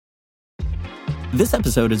This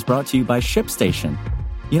episode is brought to you by ShipStation.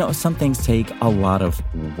 You know, some things take a lot of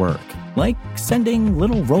work, like sending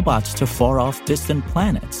little robots to far-off distant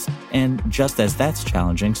planets. And just as that's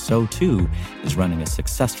challenging, so too is running a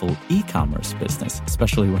successful e-commerce business,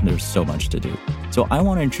 especially when there's so much to do. So I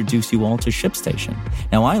want to introduce you all to ShipStation.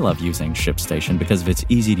 Now, I love using ShipStation because of its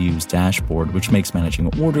easy-to-use dashboard, which makes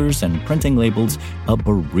managing orders and printing labels a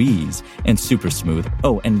breeze and super smooth.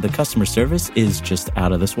 Oh, and the customer service is just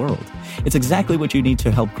out of this world. It's exactly what you need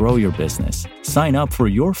to help grow your business. Sign up for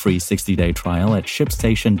your free 60-day trial at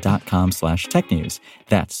shipstation.com/technews.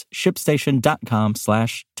 That's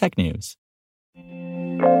shipstation.com/technews.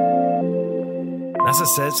 NASA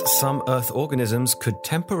says some Earth organisms could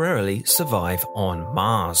temporarily survive on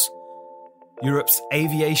Mars. Europe's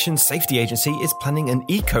Aviation Safety Agency is planning an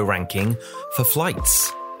eco-ranking for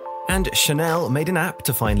flights. And Chanel made an app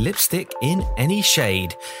to find lipstick in any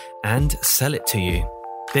shade and sell it to you.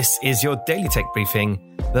 This is your Daily Tech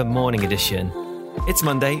Briefing, the morning edition. It's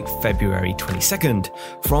Monday, February 22nd.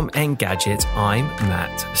 From Engadget, I'm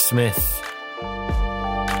Matt Smith.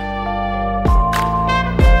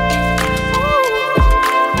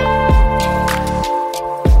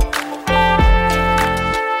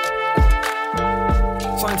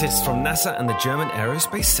 Scientists from NASA and the German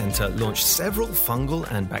Aerospace Center launched several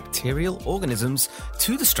fungal and bacterial organisms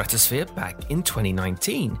to the stratosphere back in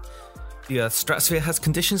 2019. The Earth's stratosphere has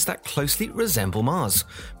conditions that closely resemble Mars,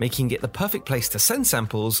 making it the perfect place to send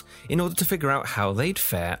samples in order to figure out how they'd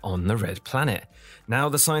fare on the red planet. Now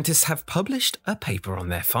the scientists have published a paper on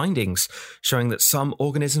their findings, showing that some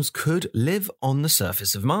organisms could live on the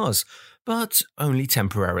surface of Mars, but only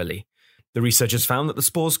temporarily. The researchers found that the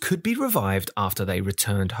spores could be revived after they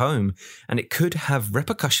returned home, and it could have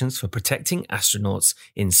repercussions for protecting astronauts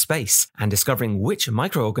in space and discovering which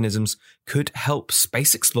microorganisms could help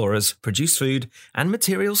space explorers produce food and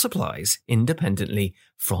material supplies independently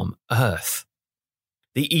from Earth.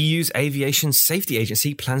 The EU's Aviation Safety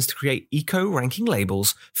Agency plans to create eco-ranking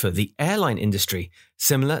labels for the airline industry,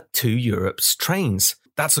 similar to Europe's trains.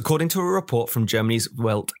 That's according to a report from Germany's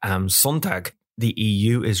Welt am Sonntag. The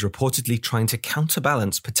EU is reportedly trying to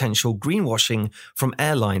counterbalance potential greenwashing from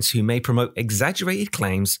airlines who may promote exaggerated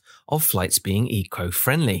claims of flights being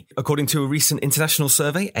eco-friendly. According to a recent international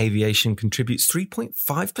survey, aviation contributes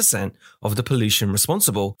 3.5% of the pollution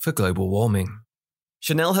responsible for global warming.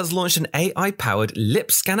 Chanel has launched an AI-powered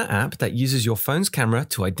lip scanner app that uses your phone's camera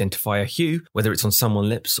to identify a hue, whether it's on someone's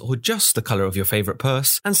lips or just the color of your favorite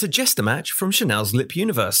purse, and suggest a match from Chanel's lip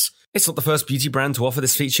universe. It's not the first beauty brand to offer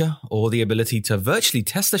this feature, or the ability to virtually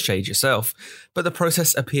test the shade yourself, but the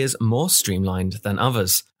process appears more streamlined than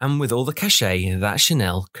others, and with all the cachet that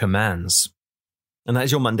Chanel commands. And that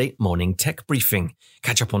is your Monday morning tech briefing.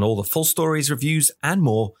 Catch up on all the full stories, reviews, and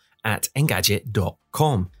more at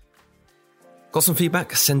Engadget.com. Got some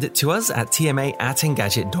feedback? Send it to us at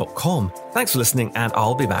tma@engadget.com. Thanks for listening, and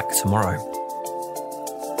I'll be back tomorrow.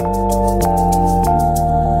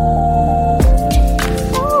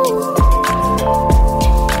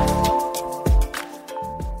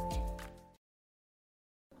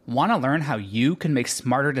 Want to learn how you can make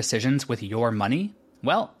smarter decisions with your money?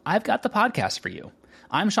 Well, I've got the podcast for you.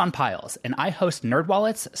 I'm Sean Piles, and I host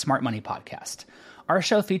NerdWallet's Smart Money Podcast. Our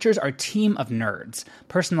show features our team of nerds,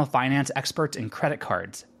 personal finance experts in credit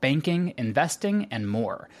cards, banking, investing, and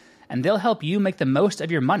more. And they'll help you make the most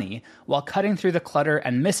of your money while cutting through the clutter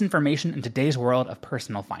and misinformation in today's world of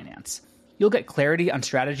personal finance. You'll get clarity on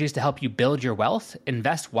strategies to help you build your wealth,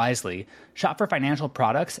 invest wisely, shop for financial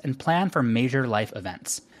products, and plan for major life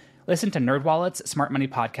events. Listen to NerdWallet's Smart Money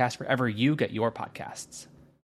Podcast wherever you get your podcasts.